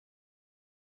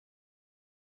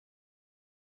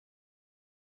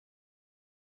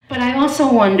But I also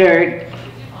wondered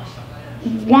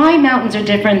why mountains are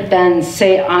different than,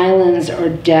 say, islands or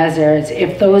deserts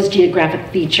if those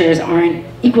geographic features aren't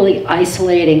equally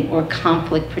isolating or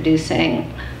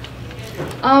conflict-producing.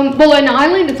 Well, an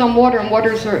island is on water, and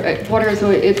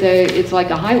it's like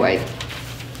a highway.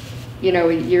 You know,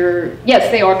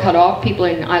 yes, they are cut off. People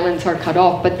in islands are cut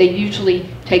off, but they usually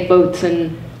take boats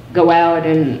and go out,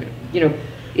 and you know,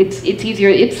 it's easier.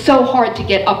 It's so hard to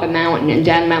get up a mountain and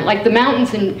down a mountain. Like the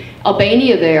mountains in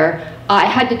Albania there, I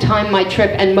had to time my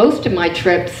trip, and most of my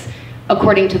trips,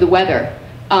 according to the weather.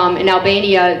 In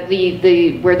Albania,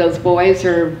 where those boys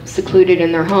are secluded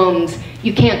in their homes,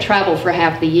 you can't travel for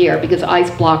half the year because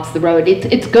ice blocks the road.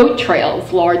 It's goat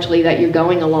trails, largely, that you're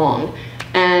going along.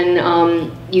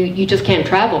 And you just can't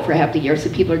travel for half the year, so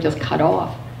people are just cut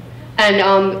off.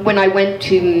 And when I went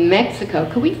to Mexico,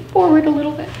 could we forward a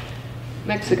little bit?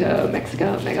 Mexico,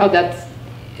 oh, that's,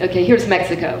 okay, here's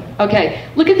Mexico. Okay,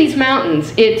 look at these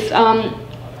mountains. It's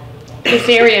this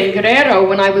area in Guerrero.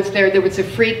 When I was there was a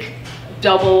freak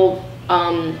double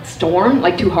storm,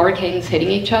 like 2 hurricanes hitting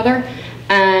each other.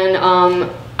 And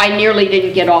I nearly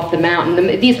didn't get off the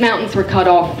mountain. These mountains were cut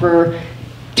off for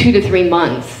 2 to 3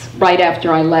 months right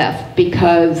after I left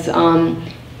because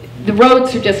the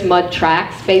roads are just mud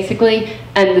tracks, basically,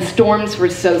 and the storms were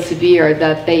so severe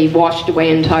that they washed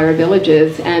away entire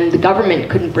villages, and the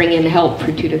government couldn't bring in help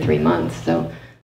for 2 to 3 months. So